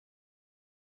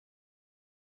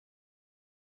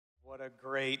What a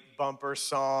great bumper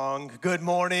song. Good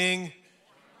morning.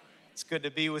 It's good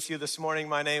to be with you this morning.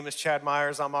 My name is Chad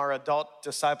Myers. I'm our adult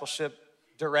discipleship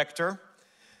director.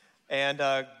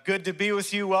 And good to be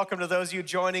with you. Welcome to those of you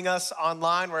joining us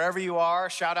online, wherever you are.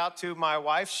 Shout out to my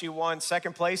wife. She won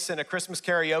second place in a Christmas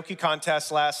karaoke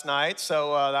contest last night.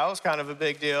 So that was kind of a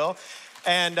big deal.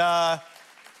 And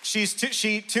she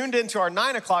tuned into our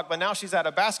 9 o'clock, but now she's at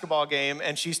a basketball game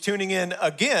and she's tuning in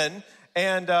again.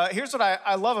 And here's what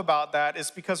I love about that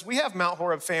is because we have Mount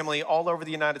Horeb family all over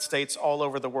the United States, all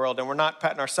over the world. And we're not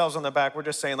patting ourselves on the back. We're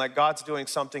just saying like God's doing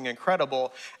something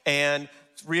incredible. And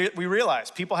we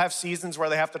realize people have seasons where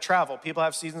they have to travel. People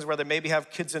have seasons where they maybe have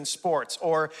kids in sports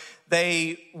or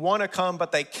they want to come,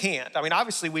 but they can't. I mean,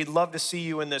 obviously we'd love to see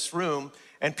you in this room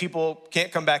and people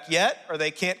can't come back yet or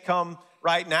they can't come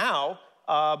right now.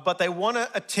 But they want to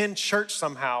attend church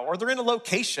somehow, or they're in a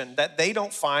location that they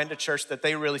don't find a church that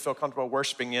they really feel comfortable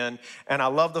worshiping in. And I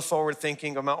love the forward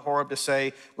thinking of Mount Horeb to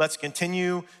say, let's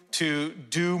continue to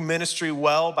do ministry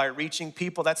well by reaching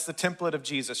people. That's the template of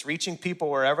Jesus, reaching people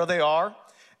wherever they are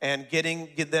and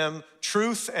give them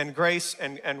truth and grace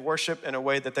and worship in a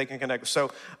way that they can connect.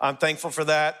 So I'm thankful for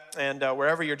that. And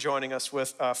wherever you're joining us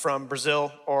with from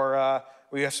Brazil, or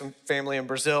we have some family in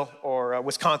Brazil or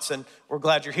Wisconsin, we're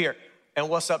glad you're here. And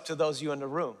what's up to those of you in the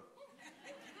room?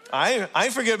 I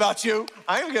ain't forget about you.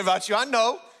 I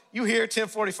know you here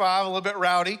 10:45, a little bit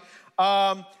rowdy.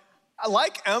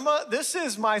 Like Emma, this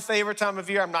is my favorite time of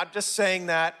year. I'm not just saying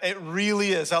that. It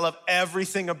really is. I love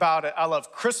everything about it. I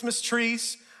love Christmas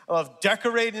trees. I love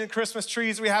decorating the Christmas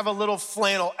trees. We have a little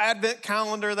flannel advent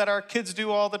calendar that our kids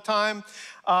do all the time.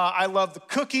 I love the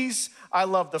cookies. I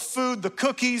love the food, the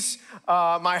cookies.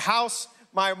 My house.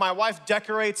 My wife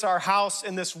decorates our house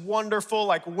in this wonderful,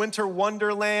 like winter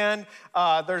wonderland.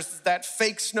 There's that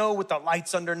fake snow with the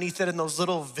lights underneath it in those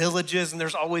little villages, and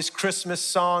there's always Christmas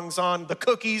songs on. The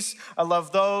cookies, I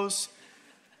love those.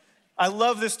 I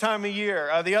love this time of year.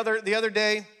 The other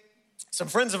day, some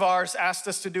friends of ours asked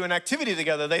us to do an activity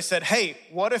together. They said, hey,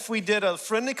 what if we did a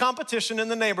friendly competition in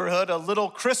the neighborhood, a little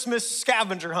Christmas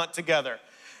scavenger hunt together?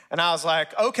 And I was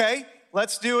like, okay,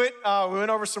 let's do it. We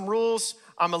went over some rules.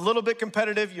 I'm a little bit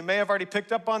competitive. You may have already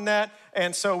picked up on that.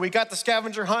 And so we got the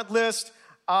scavenger hunt list,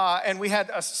 and we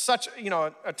had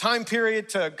a time period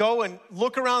to go and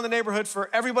look around the neighborhood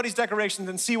for everybody's decorations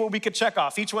and see what we could check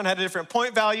off. Each one had a different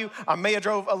point value. I may have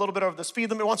drove a little bit over the speed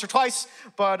limit once or twice,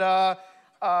 but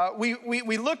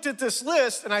we looked at this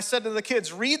list, and I said to the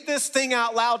kids, read this thing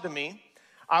out loud to me.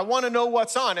 I want to know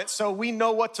what's on it so we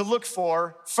know what to look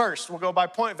for first. We'll go by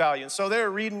point value. And so they're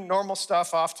reading normal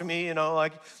stuff off to me,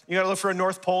 like you got to look for a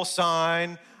North Pole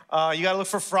sign. You got to look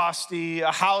for Frosty,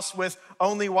 a house with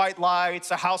only white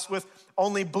lights, a house with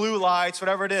only blue lights,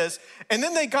 whatever it is. And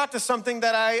then they got to something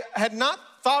that I had not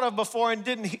thought of before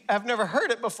and have never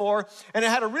heard it before. And it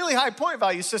had a really high point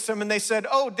value system. And they said,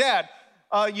 oh, Dad,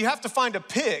 you have to find a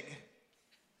pig.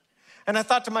 And I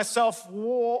thought to myself,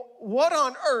 well, what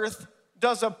on earth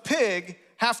does a pig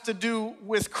have to do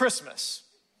with Christmas?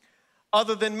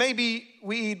 Other than maybe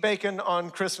we eat bacon on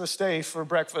Christmas Day for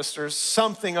breakfast or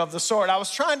something of the sort. I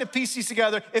was trying to piece these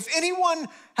together. If anyone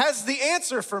has the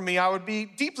answer for me, I would be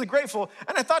deeply grateful.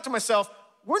 And I thought to myself,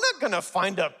 we're not gonna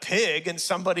find a pig in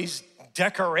somebody's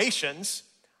decorations.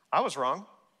 I was wrong.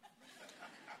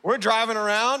 We're driving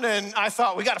around and I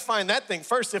thought we gotta find that thing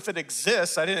first if it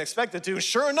exists. I didn't expect it to.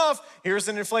 Sure enough, here's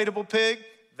an inflatable pig.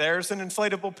 There's an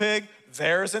inflatable pig.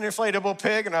 There's an inflatable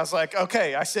pig. And I was like,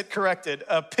 okay, I sit corrected.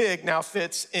 A pig now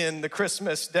fits in the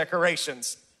Christmas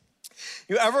decorations.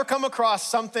 You ever come across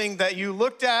something that you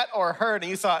looked at or heard and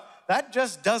you thought, that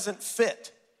just doesn't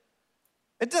fit?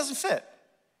 It doesn't fit.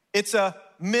 It's a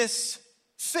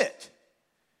misfit.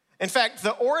 In fact,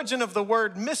 the origin of the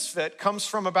word misfit comes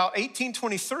from about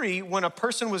 1823 when a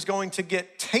person was going to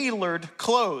get tailored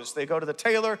clothes. They go to the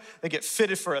tailor, they get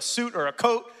fitted for a suit or a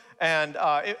coat, and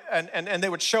they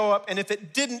would show up, and if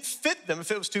it didn't fit them,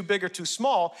 if it was too big or too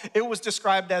small, it was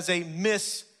described as a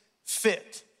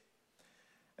misfit.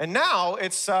 And now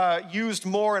it's used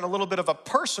more in a little bit of a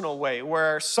personal way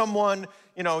where someone,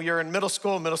 you're in middle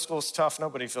school is tough,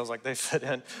 nobody feels like they fit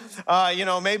in.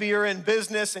 Maybe you're in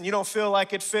business and you don't feel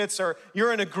like it fits, or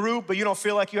you're in a group but you don't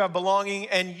feel like you have belonging,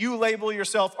 and you label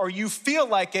yourself, or you feel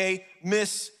like a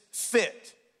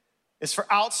misfit. It's for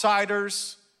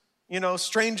outsiders,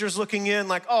 strangers looking in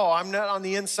like, oh, I'm not on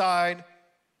the inside,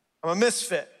 I'm a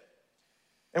misfit.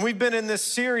 And we've been in this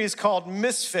series called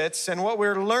Misfits, and what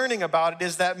we're learning about it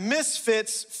is that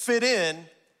misfits fit in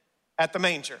at the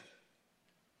manger.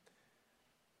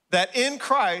 That in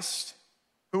Christ,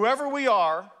 whoever we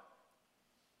are,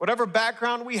 whatever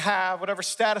background we have, whatever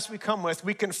status we come with,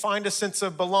 we can find a sense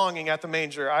of belonging at the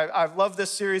manger. I've loved this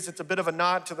series. It's a bit of a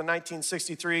nod to the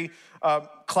 1963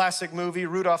 classic movie,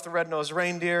 Rudolph the Red-Nosed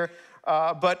Reindeer.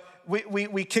 But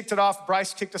we kicked it off,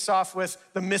 Bryce kicked us off with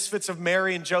the misfits of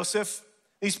Mary and Joseph,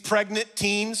 these pregnant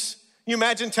teens. You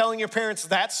imagine telling your parents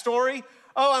that story?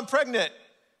 Oh, I'm pregnant.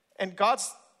 And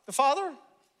God's the father?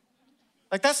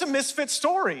 Like, that's a misfit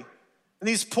story. And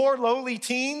these poor lowly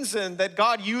teens and that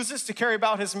God uses to carry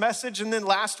about his message. And then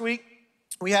last week,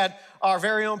 we had our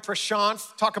very own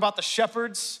Prashant talk about the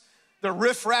shepherds, the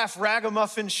riffraff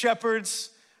ragamuffin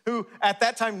shepherds who at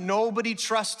that time nobody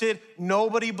trusted,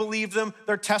 nobody believed them.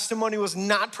 Their testimony was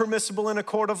not permissible in a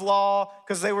court of law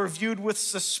because they were viewed with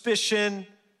suspicion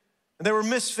and they were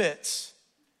misfits.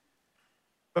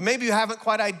 But maybe you haven't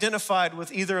quite identified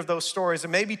with either of those stories.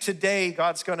 And maybe today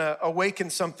God's gonna awaken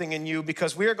something in you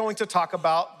because we are going to talk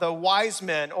about the wise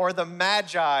men or the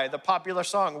magi, the popular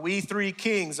song, We Three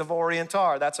Kings of Orient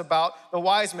Are. That's about the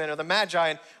wise men or the magi.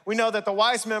 And we know that the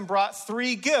wise men brought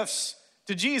three gifts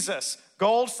to Jesus: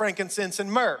 gold, frankincense,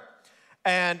 and myrrh.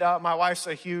 And my wife's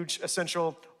a huge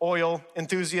essential oil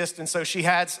enthusiast, and so she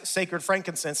had sacred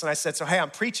frankincense. And I said, so hey, I'm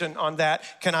preaching on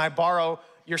that. Can I borrow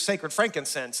your sacred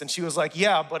frankincense? And she was like,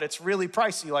 yeah, but it's really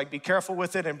pricey. Like, be careful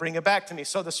with it and bring it back to me.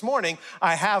 So this morning,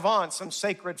 I have on some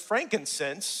sacred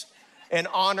frankincense in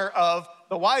honor of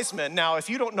the wise men. Now, if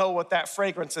you don't know what that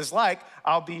fragrance is like,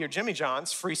 I'll be your Jimmy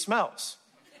John's free smells.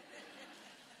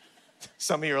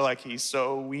 Some of you are like, he's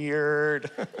so weird.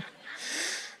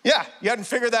 Yeah, you hadn't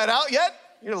figured that out yet?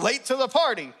 You're late to the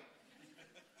party.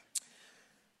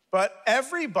 But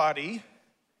everybody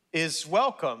is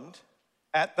welcomed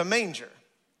at the manger.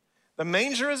 The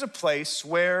manger is a place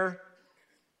where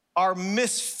our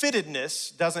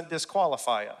misfittedness doesn't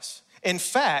disqualify us. In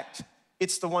fact,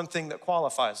 it's the one thing that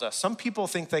qualifies us. Some people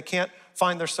think they can't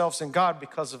find themselves in God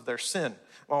because of their sin.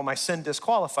 Well, my sin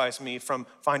disqualifies me from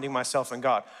finding myself in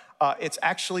God. It's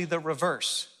actually the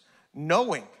reverse.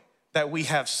 Knowing that we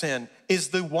have sin is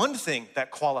the one thing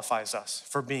that qualifies us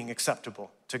for being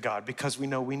acceptable to God because we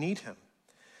know we need him.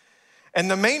 And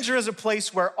the manger is a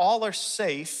place where all are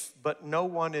safe, but no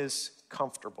one is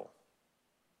comfortable.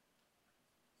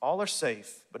 All are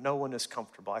safe, but no one is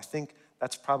comfortable. I think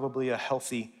that's probably a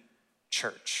healthy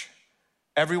church.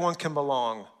 Everyone can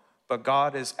belong, but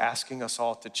God is asking us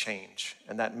all to change,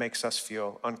 and that makes us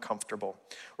feel uncomfortable.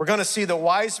 We're gonna see the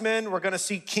wise men, we're gonna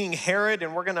see King Herod,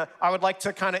 and I would like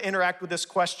to kind of interact with this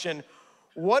question: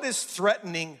 what is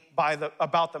threatening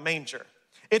about the manger?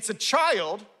 It's a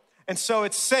child, and so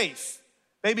it's safe.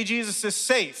 Baby Jesus is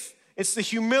safe. It's the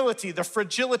humility, the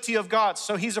fragility of God,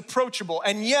 so he's approachable.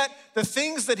 And yet, the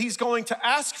things that he's going to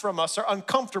ask from us are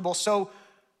uncomfortable. So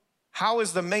how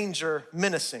is the manger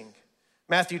menacing?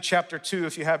 Matthew chapter 2,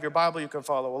 if you have your Bible, you can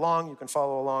follow along. You can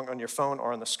follow along on your phone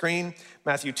or on the screen.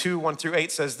 Matthew 2,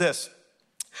 1-8 says this: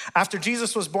 after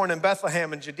Jesus was born in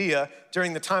Bethlehem in Judea,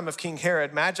 during the time of King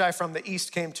Herod, Magi from the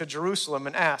east came to Jerusalem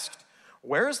and asked,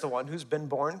 where is the one who's been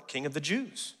born King of the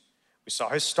Jews? We saw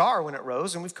his star when it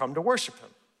rose, and we've come to worship him.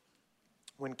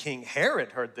 When King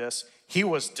Herod heard this, he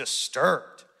was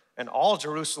disturbed, and all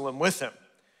Jerusalem with him.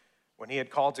 When he had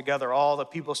called together all the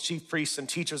people's chief priests and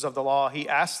teachers of the law, he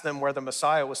asked them where the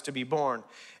Messiah was to be born.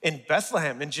 In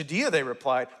Bethlehem, in Judea, they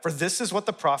replied, for this is what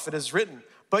the prophet has written.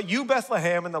 But you,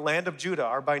 Bethlehem, in the land of Judah,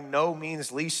 are by no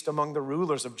means least among the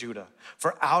rulers of Judah.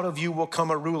 For out of you will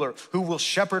come a ruler who will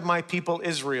shepherd my people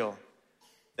Israel.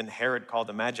 Then Herod called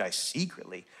the Magi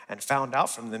secretly and found out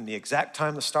from them the exact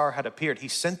time the star had appeared. He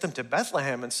sent them to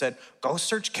Bethlehem and said, go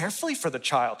search carefully for the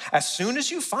child. As soon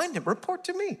as you find him, report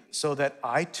to me so that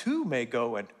I too may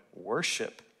go and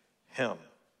worship him.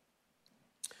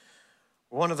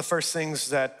 One of the first things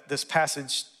that this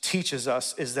passage teaches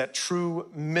us is that true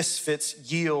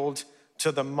misfits yield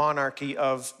to the monarchy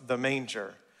of the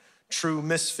manger. True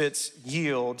misfits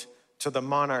yield to the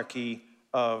monarchy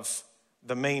of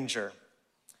the manger.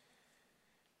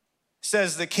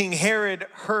 Says that King Herod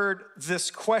heard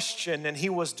this question and he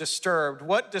was disturbed.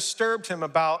 What disturbed him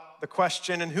about the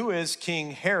question, and who is King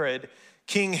Herod?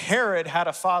 King Herod had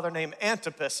a father named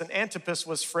Antipas, and Antipas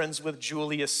was friends with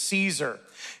Julius Caesar.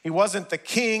 He wasn't the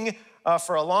king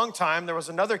for a long time. There was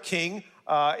another king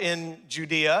in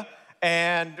Judea,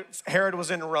 and Herod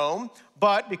was in Rome.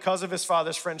 But because of his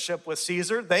father's friendship with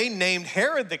Caesar, they named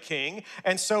Herod the king.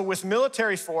 And so with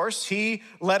military force, he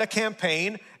led a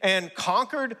campaign and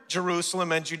conquered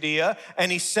Jerusalem and Judea,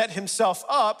 and he set himself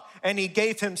up, and he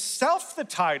gave himself the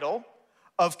title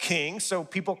of king. So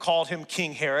people called him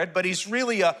King Herod, but he's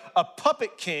really a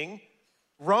puppet king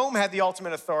Rome had the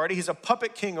ultimate authority. He's a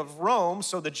puppet king of Rome,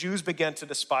 so the Jews began to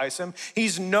despise him.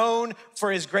 He's known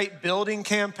for his great building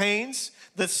campaigns.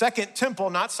 The second temple,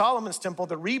 not Solomon's temple,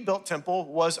 the rebuilt temple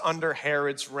was under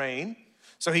Herod's reign.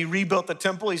 So he rebuilt the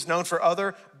temple. He's known for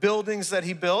other buildings that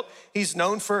he built. He's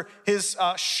known for his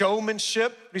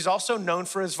showmanship, but he's also known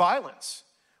for his violence.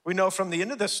 We know from the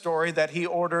end of this story that he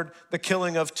ordered the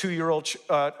killing of 2-year-old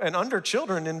and under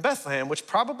children in Bethlehem, which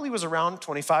probably was around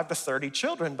 25 to 30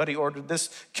 children, but he ordered this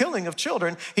killing of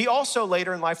children. He also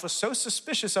later in life was so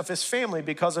suspicious of his family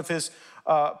because of his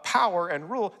power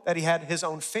and rule that he had his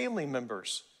own family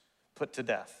members put to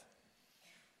death.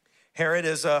 Herod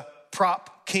is a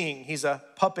prop king. He's a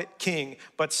puppet king,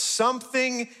 but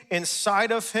something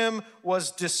inside of him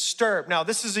was disturbed. Now,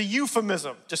 this is a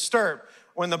euphemism, disturbed.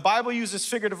 When the Bible uses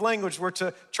figurative language, we're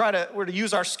to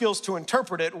use our skills to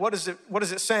interpret it. What is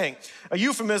it saying? A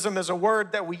euphemism is a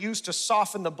word that we use to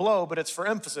soften the blow, but it's for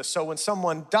emphasis. So when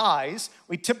someone dies,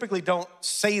 we typically don't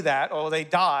say that, oh, they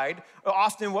died.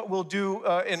 Often what we'll do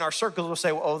in our circles, we'll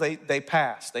say, well, oh, they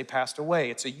passed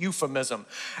away. It's a euphemism.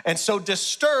 And so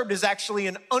disturbed is actually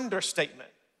an understatement.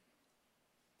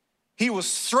 He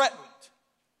was threatened.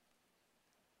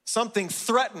 Something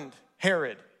threatened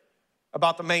Herod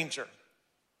about the manger.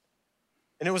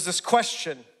 And it was this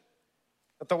question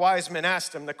that the wise men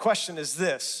asked him. The question is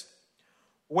this: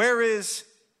 where is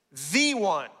the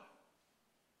one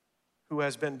who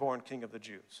has been born King of the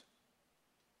Jews?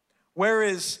 Where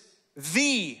is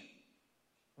the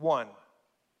one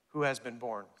who has been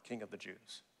born King of the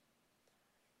Jews?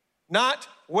 Not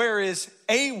where is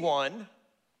a one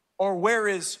or where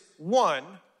is one,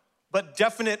 but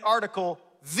definite article,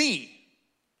 the,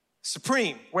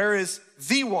 supreme. Where is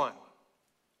the one?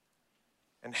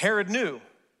 And Herod knew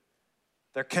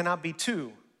there cannot be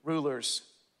two rulers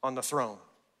on the throne.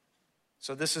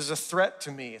 So this is a threat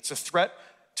to me. It's a threat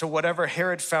to whatever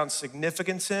Herod found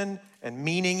significance in and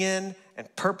meaning in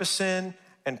and purpose in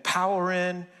and power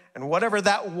in and whatever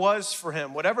that was for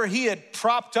him, whatever he had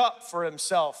propped up for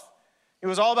himself. It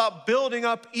was all about building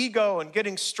up ego and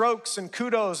getting strokes and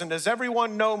kudos. And does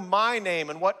everyone know my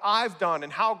name and what I've done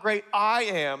and how great I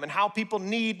am and how people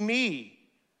need me?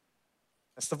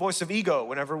 That's the voice of ego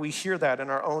whenever we hear that in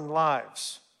our own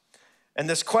lives. And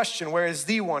this question, where is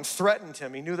the one, threatened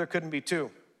him. He knew there couldn't be two.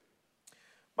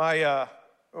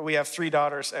 We have 3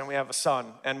 daughters and we have a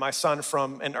son. And my son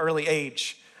from an early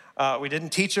age, we didn't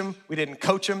teach him, we didn't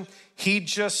coach him. He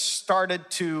just started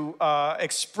to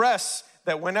express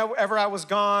that whenever I was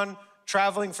gone,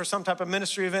 traveling for some type of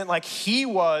ministry event, like he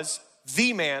was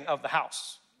the man of the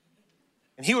house.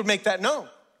 And he would make that known.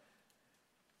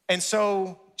 And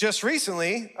so just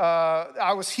recently,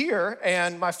 I was here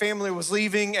and my family was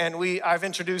leaving and I've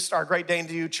introduced our Great Dane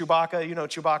to you, Chewbacca. You know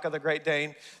Chewbacca, the Great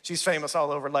Dane. She's famous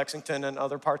all over Lexington and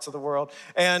other parts of the world.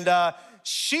 And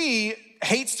she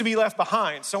hates to be left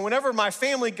behind. So whenever my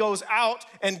family goes out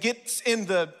and gets in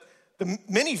the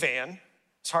minivan,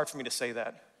 it's hard for me to say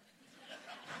that.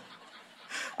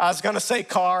 I was gonna say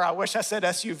car, I wish I said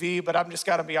SUV, but I'm just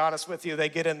gotta be honest with you, they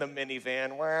get in the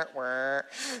minivan,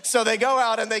 So they go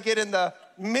out and they get in the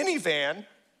minivan.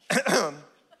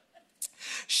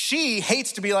 She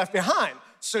hates to be left behind,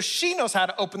 so she knows how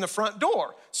to open the front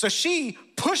door. So she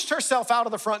pushed herself out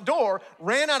of the front door,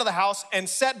 ran out of the house and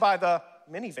sat by the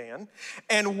minivan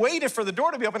and waited for the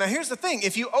door to be open. Now here's the thing,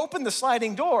 if you open the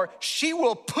sliding door, she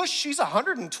will push, she's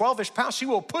 112-ish pounds, she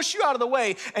will push you out of the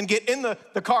way and get in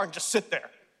the car and just sit there.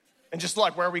 And just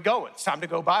like, where are we going? It's time to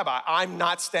go bye-bye. I'm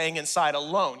not staying inside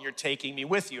alone. You're taking me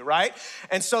with you, right?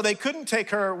 And so they couldn't take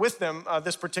her with them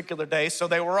this particular day. So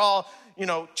they were all,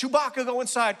 Chewbacca, go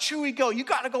inside. Chewie, go. You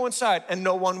got to go inside. And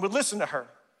no one would listen to her.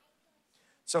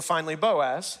 So finally,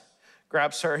 Boaz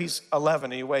grabs her. He's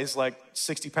 11. He weighs like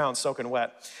 60 pounds soaking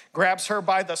wet. Grabs her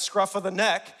by the scruff of the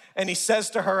neck. And he says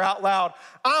to her out loud,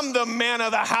 I'm the man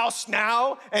of the house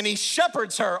now. And he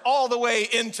shepherds her all the way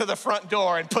into the front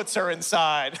door and puts her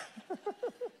inside.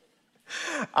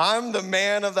 I'm the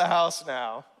man of the house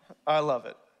now. I love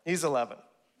it. He's 11.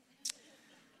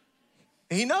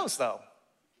 He knows, though,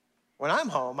 when I'm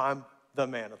home, I'm the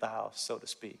man of the house, so to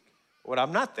speak. When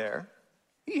I'm not there,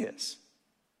 he is.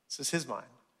 This is his mind.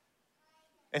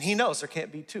 And he knows there can't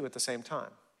be two at the same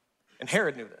time. And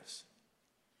Herod knew this.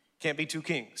 Can't be two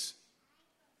kings.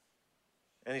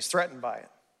 And he's threatened by it.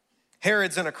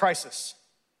 Herod's in a crisis.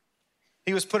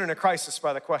 He was put in a crisis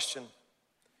by the question.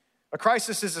 A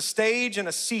crisis is a stage and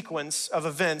a sequence of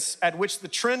events at which the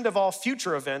trend of all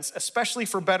future events, especially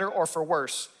for better or for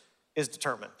worse, is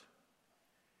determined.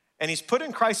 And he's put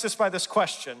in crisis by this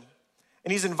question.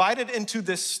 And he's invited into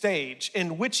this stage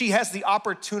in which he has the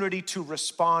opportunity to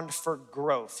respond for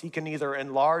growth. He can either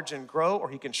enlarge and grow, or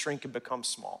he can shrink and become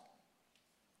small.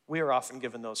 We are often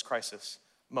given those crisis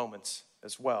moments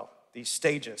as well, these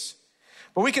stages.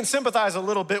 But we can sympathize a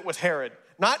little bit with Herod.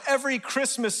 Not every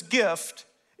Christmas gift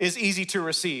is easy to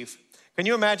receive. Can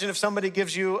you imagine if somebody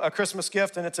gives you a Christmas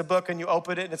gift and it's a book and you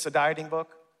open it and it's a dieting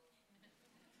book?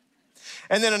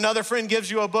 And then another friend gives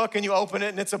you a book and you open it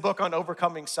and it's a book on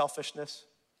overcoming selfishness.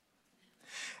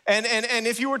 And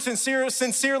if you were to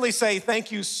sincerely say,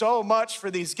 thank you so much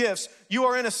for these gifts, you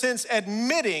are in a sense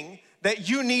admitting that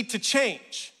you need to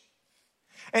change.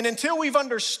 And until we've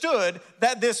understood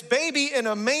that this baby in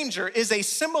a manger is a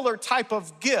similar type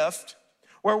of gift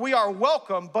where we are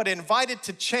welcome but invited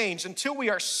to change, until we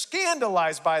are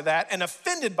scandalized by that and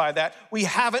offended by that, we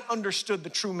haven't understood the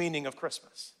true meaning of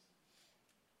Christmas.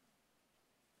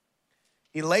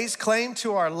 He lays claim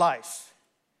to our life,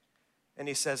 and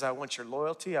he says, I want your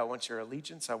loyalty, I want your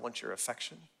allegiance, I want your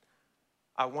affection.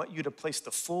 I want you to place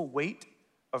the full weight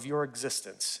of your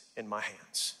existence in my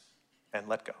hands and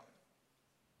let go.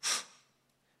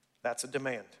 That's a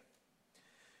demand.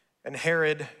 And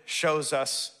Herod shows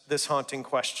us this haunting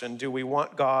question: do we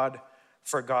want God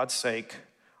for God's sake,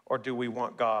 or do we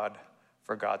want God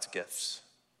for God's gifts?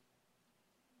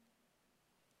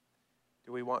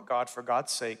 Do we want God for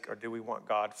God's sake, or do we want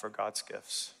God for God's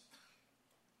gifts?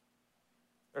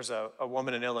 There's a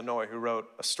woman in Illinois who wrote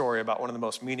a story about one of the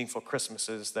most meaningful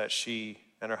Christmases that she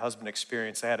and her husband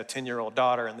experienced. They had a 10-year-old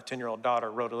daughter, and the 10-year-old daughter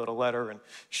wrote a little letter and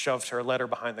shoved her letter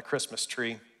behind the Christmas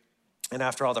tree. And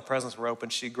after all the presents were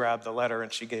opened, she grabbed the letter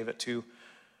and she gave it to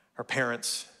her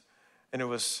parents. And it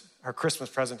was her Christmas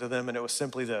present to them, and it was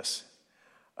simply this: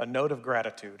 a note of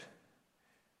gratitude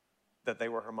that they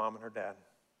were her mom and her dad.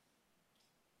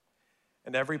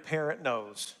 And every parent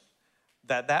knows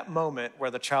that that moment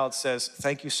where the child says,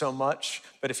 thank you so much,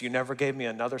 but if you never gave me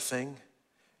another thing,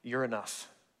 you're enough,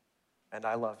 and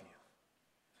I love you.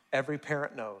 Every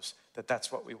parent knows that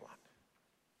that's what we want.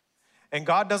 And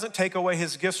God doesn't take away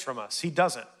his gifts from us. He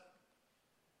doesn't.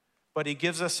 But he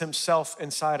gives us himself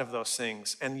inside of those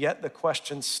things. And yet the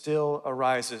question still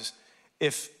arises,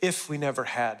 if we never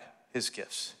had his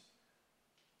gifts,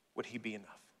 would he be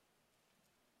enough?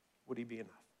 Would he be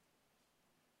enough?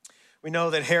 We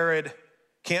know that Herod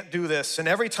can't do this. And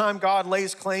every time God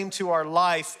lays claim to our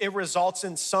life, it results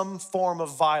in some form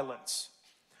of violence.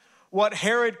 What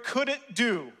Herod couldn't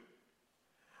do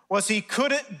was he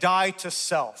couldn't die to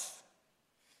self.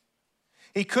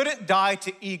 He couldn't die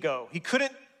to ego. He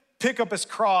couldn't pick up his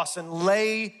cross and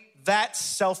lay that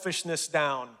selfishness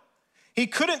down. He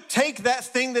couldn't take that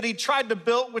thing that he tried to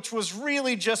build, which was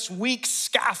really just weak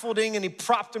scaffolding, and he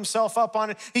propped himself up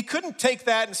on it. He couldn't take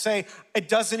that and say, it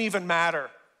doesn't even matter.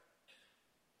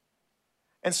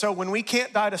 And so when we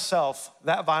can't die to self,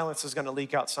 that violence is gonna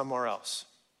leak out somewhere else.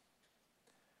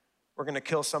 We're gonna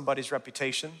kill somebody's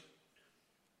reputation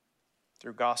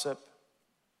through gossip,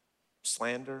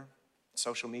 slander,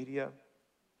 social media.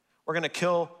 We're gonna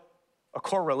kill a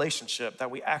core relationship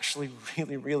that we actually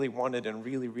really, really wanted and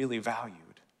really, really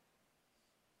valued.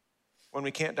 When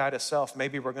we can't die to self,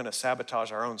 maybe we're gonna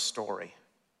sabotage our own story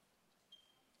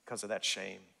because of that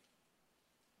shame.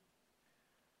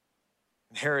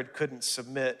 And Herod couldn't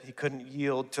submit, he couldn't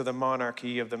yield to the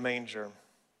monarchy of the manger.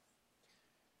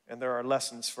 And there are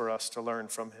lessons for us to learn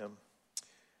from him.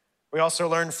 We also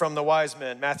learn from the wise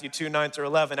men, Matthew 2, 9 through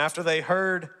 11. After they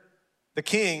heard the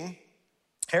king,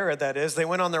 Herod that is, they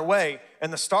went on their way,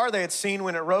 and the star they had seen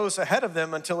when it rose ahead of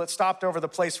them until it stopped over the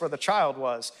place where the child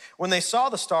was. When they saw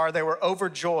the star, they were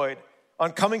overjoyed.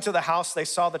 On coming to the house, they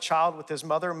saw the child with his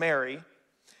mother Mary.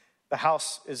 The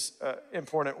house is an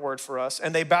important word for us.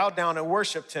 And they bowed down and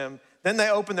worshiped him. Then they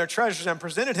opened their treasures and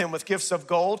presented him with gifts of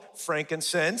gold,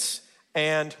 frankincense,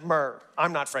 and myrrh.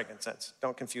 I'm not frankincense,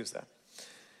 don't confuse that.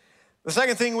 The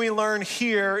second thing we learn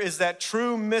here is that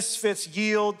true misfits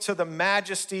yield to the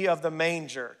majesty of the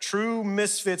manger. True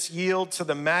misfits yield to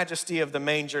the majesty of the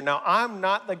manger. Now, I'm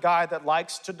not the guy that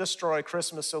likes to destroy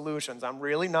Christmas illusions. I'm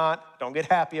really not. Don't get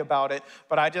happy about it.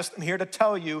 But I just am here to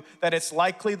tell you that it's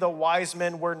likely the wise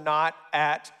men were not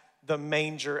at the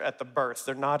manger at the birth.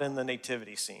 They're not in the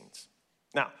nativity scenes.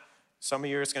 Now, some of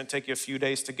you, it's going to take you a few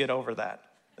days to get over that,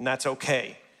 and that's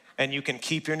okay. And you can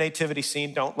keep your nativity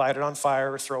scene, don't light it on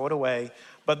fire or throw it away,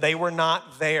 but they were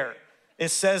not there. It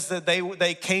says that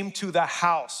they came to the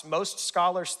house. Most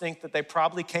scholars think that they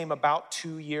probably came about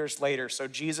 2 years later. So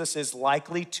Jesus is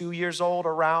likely 2 years old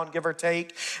around, give or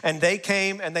take. And they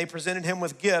came and they presented him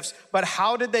with gifts. But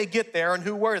how did they get there, and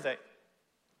who were they?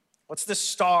 What's this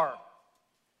star?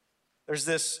 There's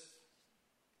this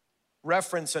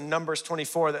reference in Numbers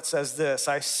 24 that says this: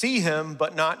 I see him,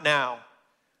 but not now.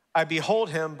 I behold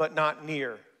him, but not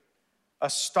near. A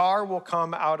star will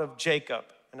come out of Jacob,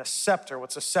 and a scepter.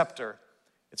 What's a scepter?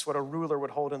 It's what a ruler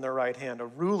would hold in their right hand. A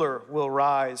ruler will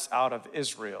rise out of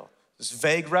Israel. This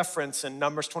vague reference in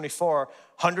Numbers 24,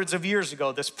 hundreds of years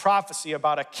ago, this prophecy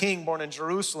about a king born in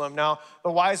Jerusalem. Now,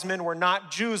 the wise men were not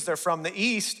Jews, they're from the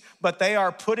east, but they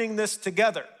are putting this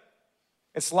together.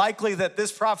 It's likely that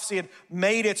this prophecy had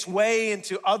made its way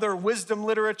into other wisdom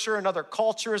literature and other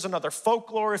cultures and other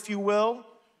folklore, if you will.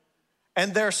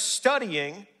 And they're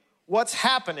studying what's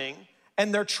happening,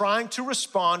 and they're trying to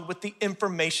respond with the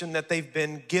information that they've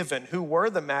been given. Who were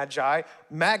the Magi?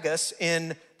 Magus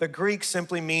in the Greek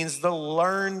simply means the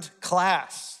learned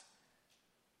class.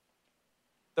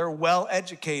 They're well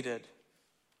educated,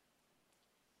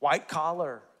 white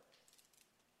collar,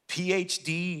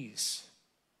 PhDs.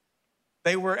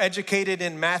 They were educated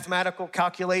in mathematical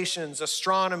calculations,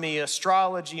 astronomy,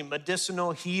 astrology,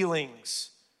 medicinal healings.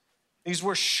 These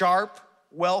were sharp,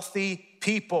 wealthy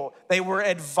people. They were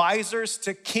advisors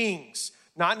to kings,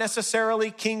 not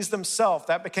necessarily kings themselves.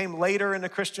 That became later in the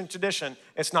Christian tradition.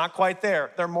 It's not quite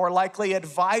there. They're more likely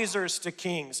advisors to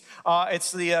kings.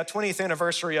 It's the 20th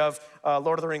anniversary of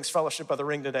Lord of the Rings Fellowship of the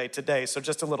Ring today. So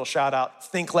just a little shout out.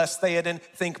 Think less Theoden,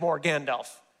 think more Gandalf,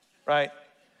 right?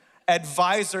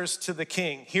 Advisors to the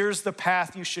king. Here's the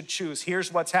path you should choose.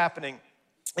 Here's what's happening.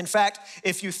 In fact,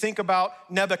 if you think about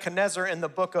Nebuchadnezzar in the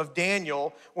book of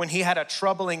Daniel, when he had a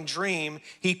troubling dream,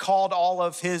 he called all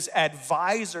of his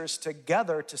advisors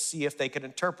together to see if they could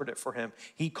interpret it for him.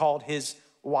 He called his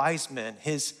wise men,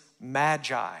 his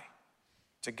magi,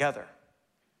 together,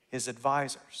 his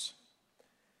advisors.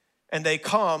 And they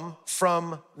come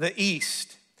from the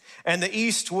east. And the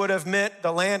east would have meant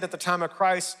the land at the time of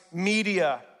Christ,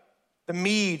 Media, the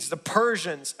Medes, the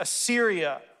Persians,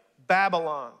 Assyria,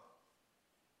 Babylon.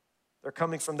 They're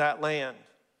coming from that land.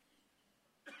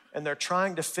 And they're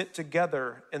trying to fit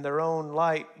together in their own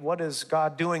light. What is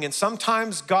God doing? And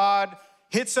sometimes God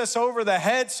hits us over the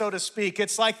head, so to speak.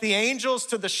 It's like the angels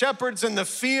to the shepherds in the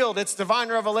field. It's divine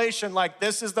revelation, like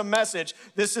this is the message.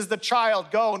 This is the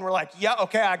child, go. And we're like, yeah,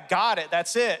 okay, I got it,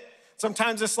 that's it.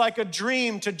 Sometimes it's like a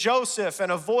dream to Joseph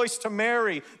and a voice to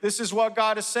Mary. This is what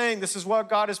God is saying. This is what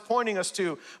God is pointing us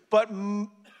to. But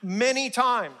many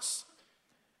times,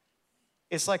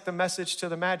 it's like the message to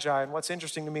the Magi. And what's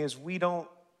interesting to me is we don't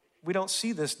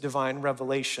see this divine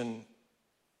revelation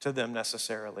to them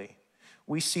necessarily.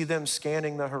 We see them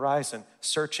scanning the horizon,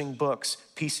 searching books,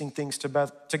 piecing things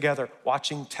together,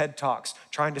 watching TED Talks,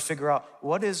 trying to figure out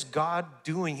what is God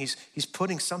doing? He's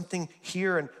putting something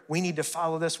here and we need to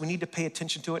follow this. We need to pay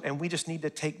attention to it and we just need to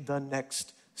take the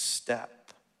next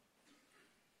step.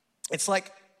 It's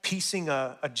like piecing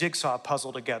a jigsaw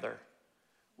puzzle together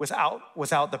without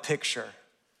the picture.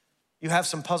 You have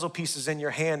some puzzle pieces in your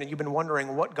hand and you've been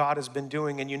wondering what God has been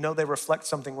doing and you know they reflect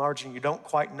something larger and you don't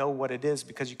quite know what it is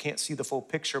because you can't see the full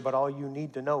picture, but all you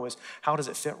need to know is how does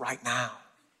it fit right now?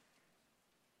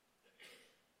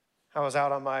 I was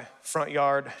out on my front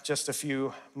yard just a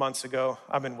few months ago.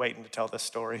 I've been waiting to tell this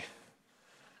story.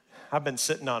 I've been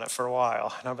sitting on it for a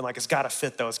while and I've been like, it's gotta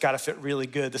fit though. It's gotta fit really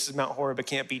good. This is Mount Horeb. It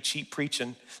can't be cheap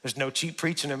preaching. There's no cheap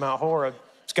preaching in Mount Horeb.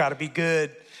 It's gotta be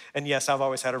good. And yes, I've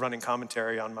always had a running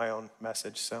commentary on my own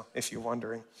message, so if you're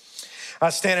wondering. I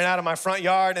was standing out in my front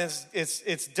yard and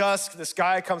it's dusk. This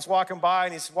guy comes walking by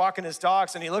and he's walking his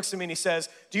dogs and he looks at me and he says,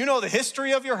 do you know the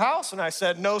history of your house? And I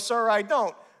said, no, sir, I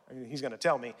don't. He's gonna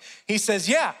tell me. He says,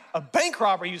 yeah, a bank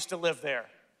robber used to live there.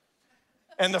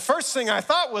 And the first thing I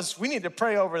thought was, we need to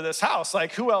pray over this house.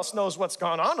 Like, who else knows what's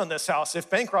gone on in this house? If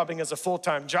bank robbing is a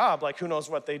full-time job, like, who knows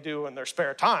what they do in their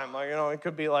spare time? Like, it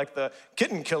could be like the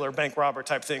kitten killer bank robber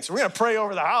type thing. So we're gonna pray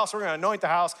over the house. We're gonna anoint the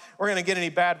house. We're gonna get any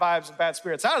bad vibes and bad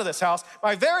spirits out of this house.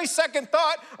 My very second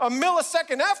thought, a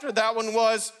millisecond after that one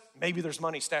was, maybe there's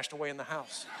money stashed away in the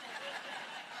house.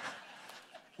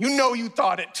 You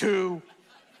thought it too.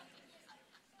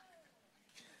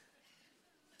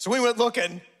 So we went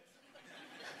looking.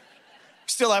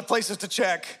 Still have places to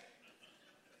check.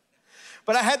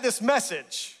 But I had this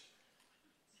message.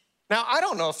 Now, I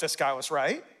don't know if this guy was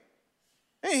right.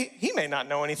 He may not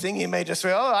know anything. He may just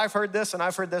say, oh, I've heard this and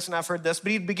I've heard this and I've heard this.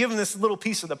 But he'd be given this little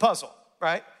piece of the puzzle,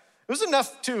 right? It was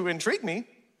enough to intrigue me.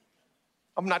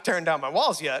 I'm not tearing down my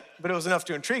walls yet, but it was enough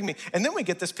to intrigue me. And then we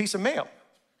get this piece of mail.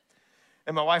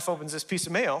 And my wife opens this piece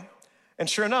of mail. And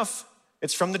sure enough,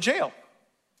 it's from the jail.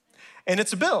 And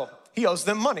it's a bill. He owes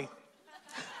them money.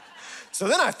 So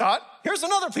then I thought, here's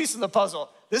another piece of the puzzle.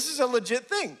 This is a legit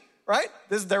thing, right?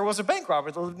 There was a bank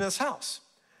robber that lived in this house.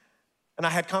 And I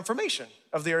had confirmation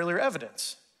of the earlier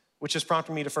evidence, which has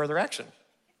prompted me to further action.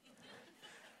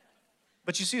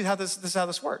 But you see how this is how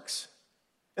this works.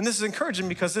 And this is encouraging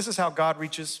because this is how God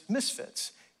reaches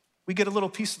misfits. We get a little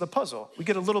piece of the puzzle. We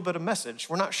get a little bit of message.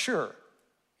 We're not sure.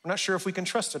 We're not sure if we can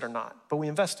trust it or not, but we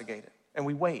investigate it and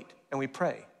we wait and we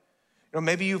pray. You know,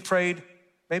 maybe you prayed,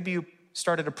 maybe you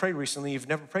started to pray recently you've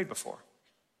never prayed before.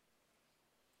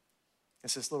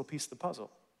 It's this little piece of the puzzle.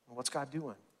 What's God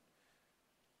doing?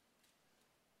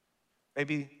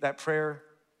 Maybe that prayer,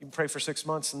 you can pray for 6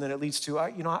 months and then it leads to,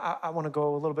 I want to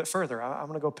go a little bit further. I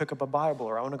want to go pick up a Bible,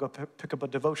 or I want to go pick up a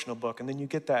devotional book. And then you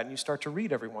get that and you start to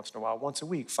read every once in a while, once a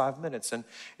week, 5 minutes. And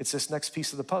it's this next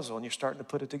piece of the puzzle and you're starting to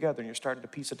put it together and you're starting to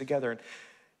piece it together. And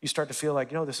you start to feel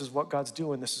like, this is what God's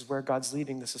doing. This is where God's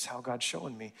leading. This is how God's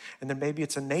showing me. And then maybe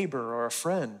it's a neighbor or a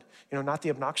friend, not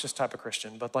the obnoxious type of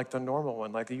Christian, but like the normal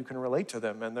one, like you can relate to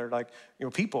them. And they're like,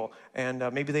 people. And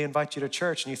maybe they invite you to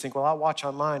church and you think, well, I'll watch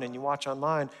online. And you watch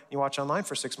online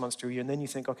for 6 months to a year. And then you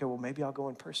think, okay, well, maybe I'll go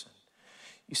in person.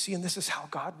 You see, and this is how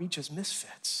God reaches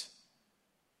misfits.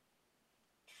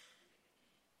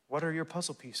 What are your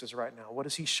puzzle pieces right now? What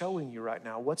is he showing you right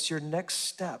now? What's your next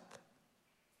step?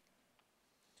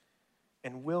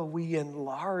 And will we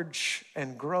enlarge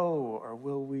and grow, or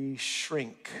will we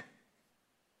shrink?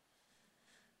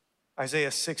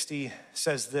 Isaiah 60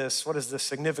 says this. What is the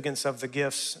significance of the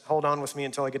gifts? Hold on with me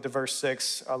until I get to verse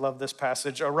 6. I love this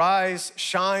passage. Arise,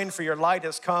 shine, for your light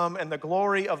has come, and the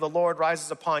glory of the Lord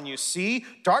rises upon you. See,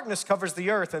 darkness covers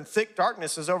the earth, and thick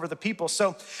darkness is over the people.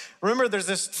 So remember, there's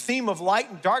this theme of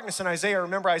light and darkness in Isaiah.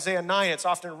 Remember Isaiah 9, it's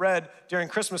often read during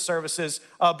Christmas services.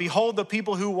 Behold, the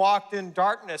people who walked in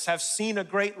darkness have seen a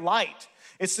great light.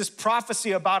 It's this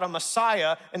prophecy about a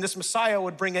Messiah, and this Messiah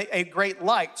would bring a great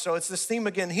light. So it's this theme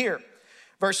again here.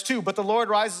 Verse 2, but the Lord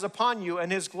rises upon you,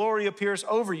 and his glory appears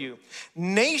over you.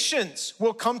 Nations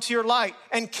will come to your light,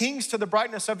 and kings to the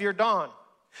brightness of your dawn.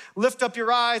 Lift up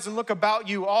your eyes and look about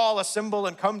you, all assemble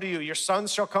and come to you. Your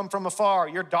sons shall come from afar,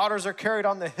 your daughters are carried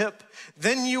on the hip.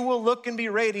 Then you will look and be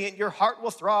radiant, your heart will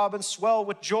throb and swell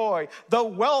with joy. The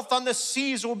wealth on the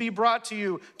seas will be brought to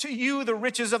you. To you the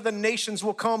riches of the nations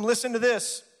will come. Listen to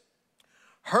this.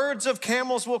 Herds of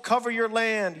camels will cover your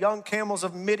land, young camels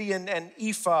of Midian and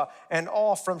Ephah, and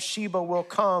all from Sheba will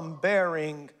come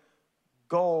bearing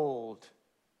gold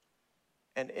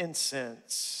and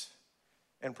incense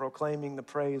and proclaiming the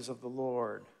praise of the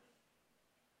Lord.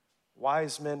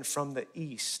 Wise men from the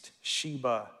east,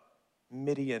 Sheba,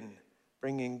 Midian,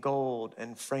 bringing gold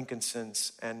and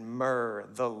frankincense and myrrh.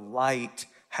 The light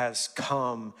has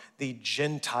come. The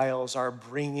Gentiles are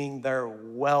bringing their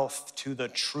wealth to the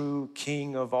true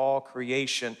King of all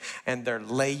creation, and they're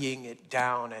laying it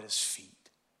down at his feet.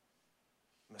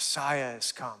 Messiah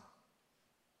has come.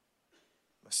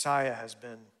 Messiah has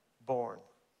been born.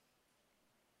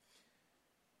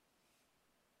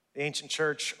 The ancient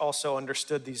church also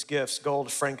understood these gifts, gold,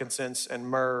 frankincense, and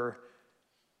myrrh,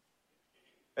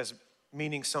 as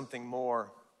meaning something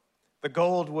more. The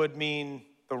gold would mean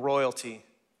the royalty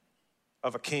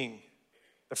of a king.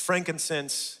 The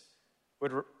frankincense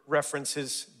would reference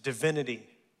his divinity.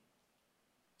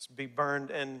 It's to be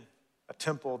burned in a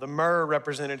temple. The myrrh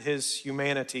represented his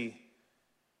humanity.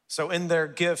 So in their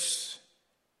gifts,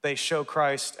 they show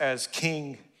Christ as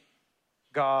King,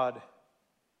 God,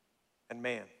 and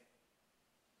man.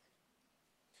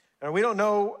 And we don't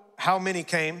know how many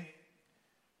came.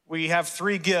 We have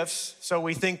 3 gifts, so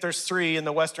we think there's 3 in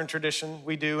the Western tradition.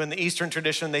 We do. In the Eastern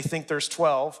tradition, they think there's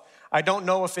 12. I don't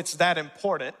know if it's that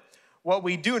important. What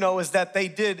we do know is that they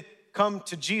did come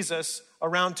to Jesus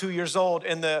around 2 years old.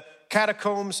 In the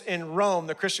catacombs in Rome,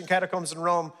 the Christian catacombs in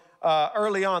Rome,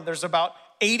 early on, there's about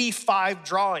 85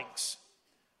 drawings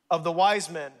of the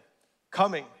wise men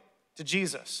coming to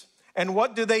Jesus. And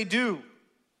what do?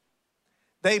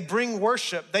 They bring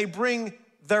worship. They bring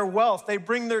their wealth. They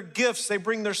bring their gifts. They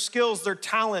bring their skills, their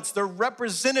talents. They're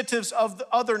representatives of the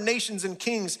other nations and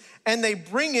kings, and they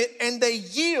bring it and they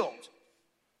yield.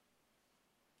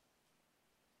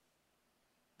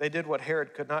 They did what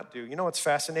Herod could not do. You know what's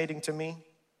fascinating to me?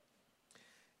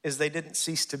 Is they didn't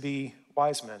cease to be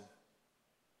wise men.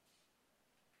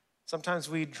 Sometimes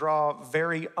we draw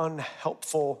very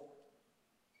unhelpful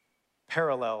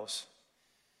parallels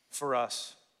for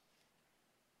us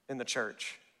in the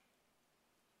church.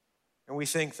 And we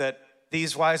think that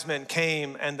these wise men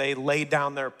came and they laid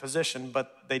down their position,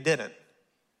 but they didn't.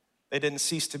 They didn't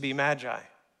cease to be magi.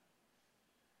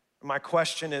 My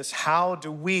question is, how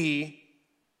do we,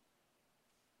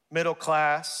 middle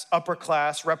class, upper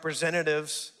class,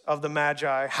 representatives of the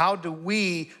magi, how do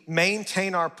we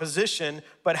maintain our position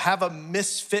but have a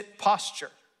misfit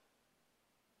posture?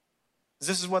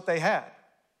 This is what they had.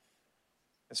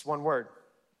 It's one word: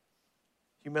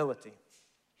 humility.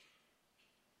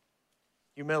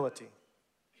 Humility.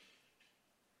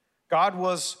 God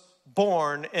was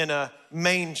born in a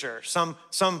manger. Some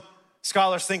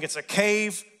scholars think it's a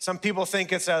cave. Some people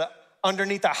think it's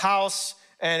underneath a house,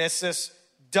 and it's this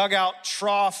dugout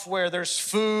trough where there's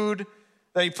food,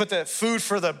 that you put the food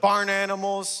for the barn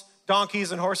animals,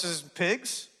 donkeys and horses and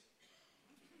pigs.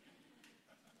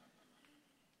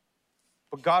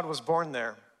 But God was born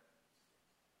there.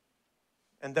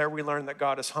 And there we learn that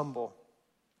God is humble.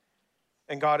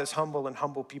 And God is humble, and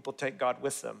humble people take God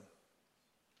with them.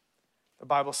 The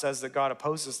Bible says that God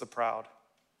opposes the proud,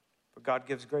 but God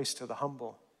gives grace to the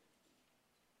humble.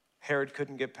 Herod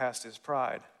couldn't get past his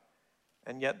pride,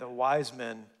 and yet the wise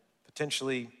men,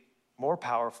 potentially more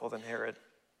powerful than Herod,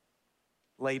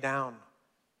 lay down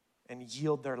and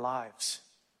yield their lives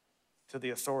to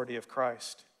the authority of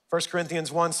Christ. 1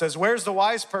 Corinthians 1 says, where's the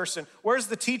wise person? Where's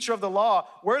the teacher of the law?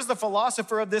 Where's the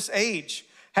philosopher of this age?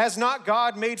 Has not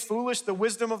God made foolish the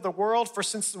wisdom of the world? For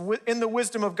since in the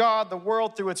wisdom of God, the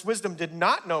world through its wisdom did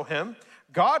not know him,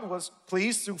 God was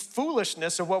pleased through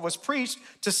foolishness of what was preached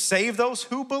to save those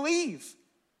who believe.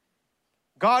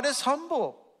 God is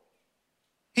humble.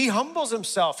 He humbles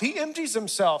himself. He empties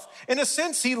himself. In a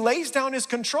sense, he lays down his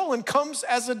control and comes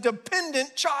as a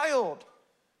dependent child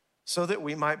so that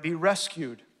we might be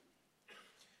rescued.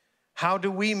 How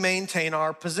do we maintain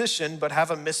our position but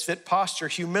have a misfit posture?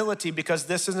 Humility, because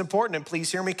this is important, and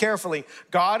please hear me carefully.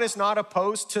 God is not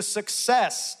opposed to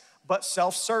success, but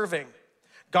self-serving.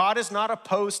 God is not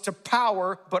opposed to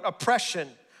power, but oppression.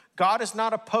 God is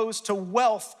not opposed to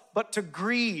wealth, but to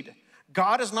greed.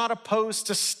 God is not opposed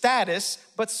to status,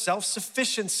 but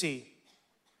self-sufficiency.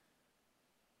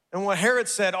 And when Herod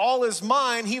said, all is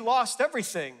mine, he lost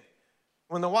everything.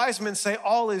 When the wise men say,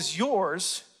 all is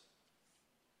yours,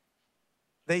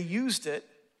 they used it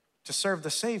to serve the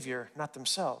Savior, not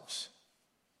themselves.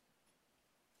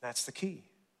 That's the key.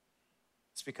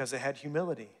 It's because they had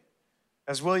humility.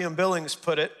 As William Billings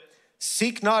put it,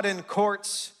 seek not in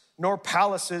courts, nor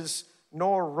palaces,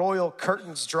 nor royal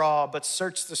curtains draw, but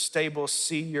search the stable,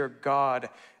 see your God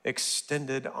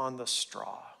extended on the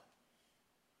straw.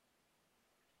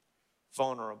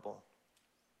 Vulnerable,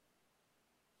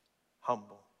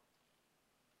 humble.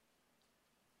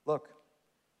 Look.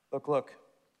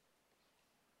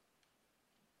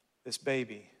 This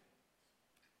baby,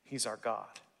 he's our God.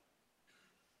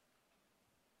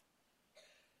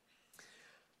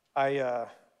 I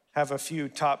have a few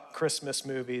top Christmas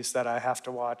movies that I have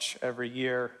to watch every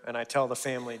year, and I tell the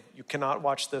family, you cannot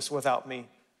watch this without me.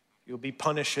 You'll be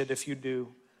punished if you do.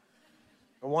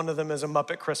 And one of them is A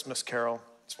Muppet Christmas Carol.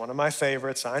 It's one of my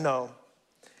favorites, I know.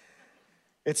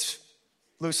 It's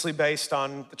loosely based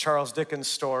on the Charles Dickens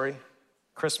story,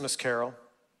 Christmas Carol.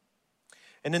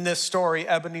 And in this story,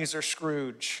 Ebenezer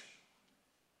Scrooge,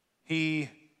 he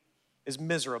is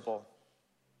miserable.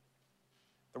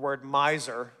 The word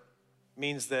miser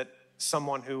means that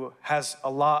someone who has a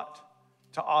lot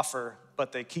to offer,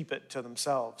 but they keep it to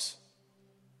themselves.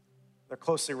 They're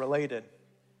closely related.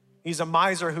 He's a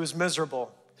miser who's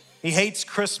miserable. He hates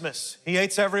Christmas. He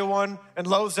hates everyone and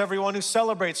loathes everyone who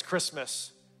celebrates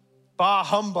Christmas. Bah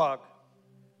humbug,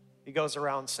 he goes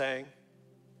around saying.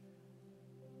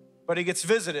 But he gets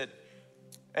visited.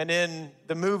 And in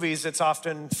the movies, it's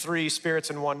often 3 spirits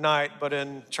in one night, but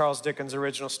in Charles Dickens'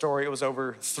 original story, it was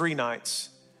over 3 nights.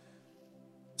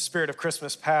 Spirit of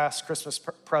Christmas past, Christmas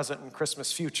present, and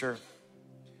Christmas future.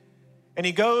 And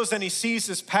he goes and he sees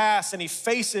his past, and he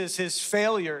faces his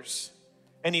failures,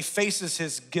 and he faces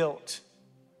his guilt.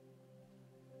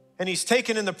 And he's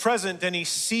taken in the present, and he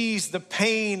sees the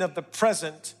pain of the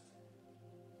present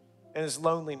and his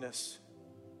loneliness.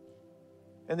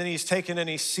 And then he's taken and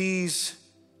he sees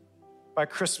by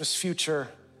Christmas future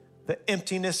the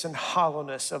emptiness and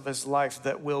hollowness of his life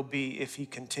that will be if he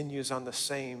continues on the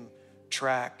same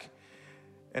track.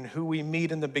 And who we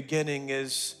meet in the beginning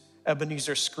is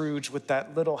Ebenezer Scrooge with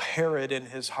that little Herod in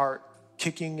his heart,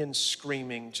 kicking and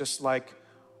screaming, just like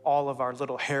all of our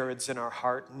little Herods in our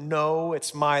heart. No,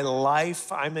 it's my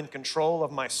life. I'm in control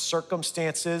of my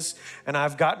circumstances, and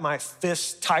I've got my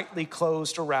fists tightly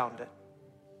closed around it.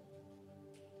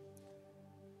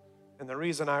 And the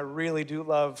reason I really do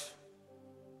love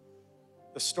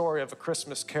the story of A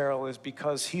Christmas Carol is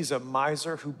because he's a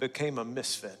miser who became a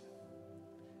misfit.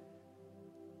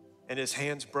 And his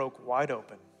hands broke wide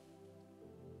open.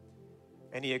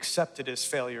 And he accepted his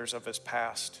failures of his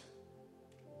past.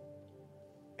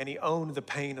 And he owned the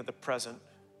pain of the present.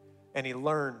 And he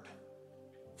learned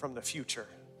from the future.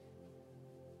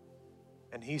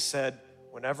 And he said,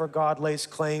 whenever God lays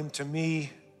claim to me,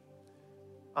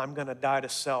 I'm gonna die to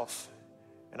self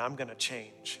and I'm gonna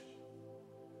change.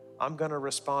 I'm gonna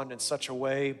respond in such a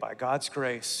way by God's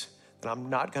grace that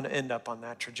I'm not gonna end up on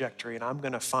that trajectory, and I'm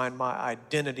gonna find my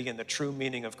identity in the true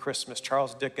meaning of Christmas.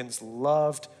 Charles Dickens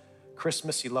loved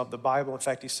Christmas. He loved the Bible. In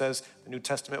fact, he says the New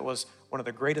Testament was one of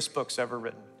the greatest books ever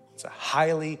written. It's a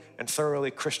highly and thoroughly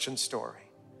Christian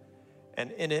story.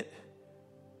 And in it,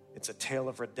 it's a tale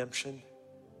of redemption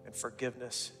and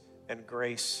forgiveness and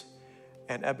grace.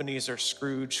 And Ebenezer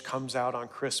Scrooge comes out on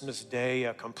Christmas Day,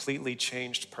 a completely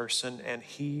changed person, and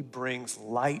he brings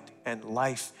light and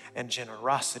life and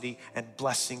generosity and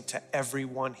blessing to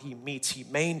everyone he meets. He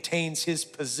maintains his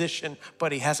position,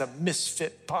 but he has a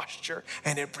misfit posture,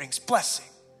 and it brings blessing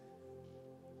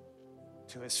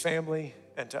to his family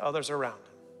and to others around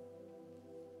him.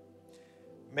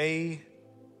 May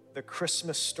the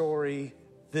Christmas story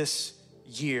this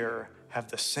year have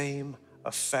the same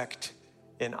effect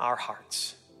in our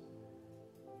hearts.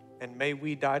 And may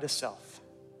we die to self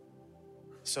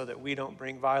so that we don't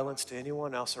bring violence to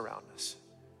anyone else around us.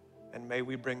 And may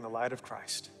we bring the light of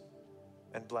Christ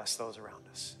and bless those around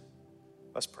us.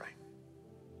 Let's pray.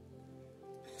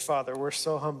 Father, we're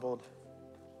so humbled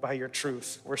by your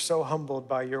truth. We're so humbled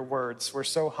by your words. We're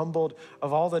so humbled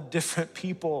of all the different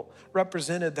people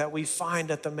represented that we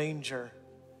find at the manger.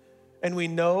 And we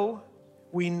know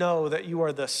that you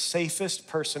are the safest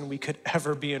person we could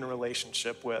ever be in a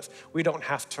relationship with. We don't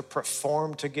have to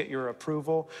perform to get your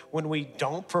approval. When we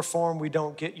don't perform, we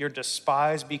don't get your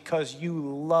despise because you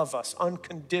love us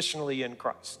unconditionally in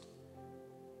Christ.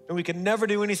 And we could never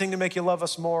do anything to make you love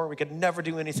us more. We could never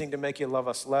do anything to make you love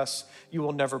us less. You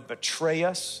will never betray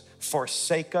us,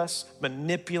 forsake us,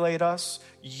 manipulate us,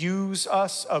 use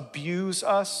us, abuse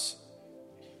us.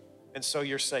 And so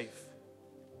you're safe.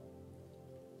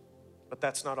 But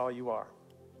that's not all you are.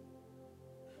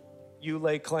 You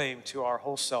lay claim to our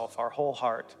whole self, our whole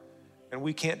heart, and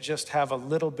we can't just have a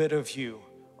little bit of you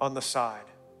on the side.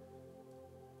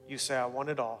 You say, I want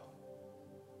it all.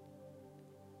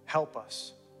 Help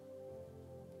us.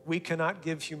 We cannot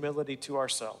give humility to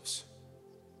ourselves.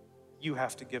 You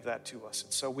have to give that to us,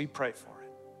 and so we pray for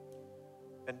it.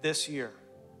 And this year,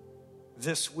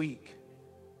 this week,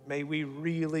 may we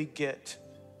really get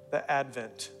the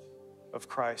advent of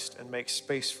Christ and make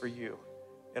space for you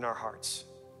in our hearts.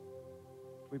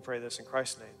 We pray this in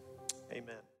Christ's name.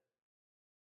 Amen.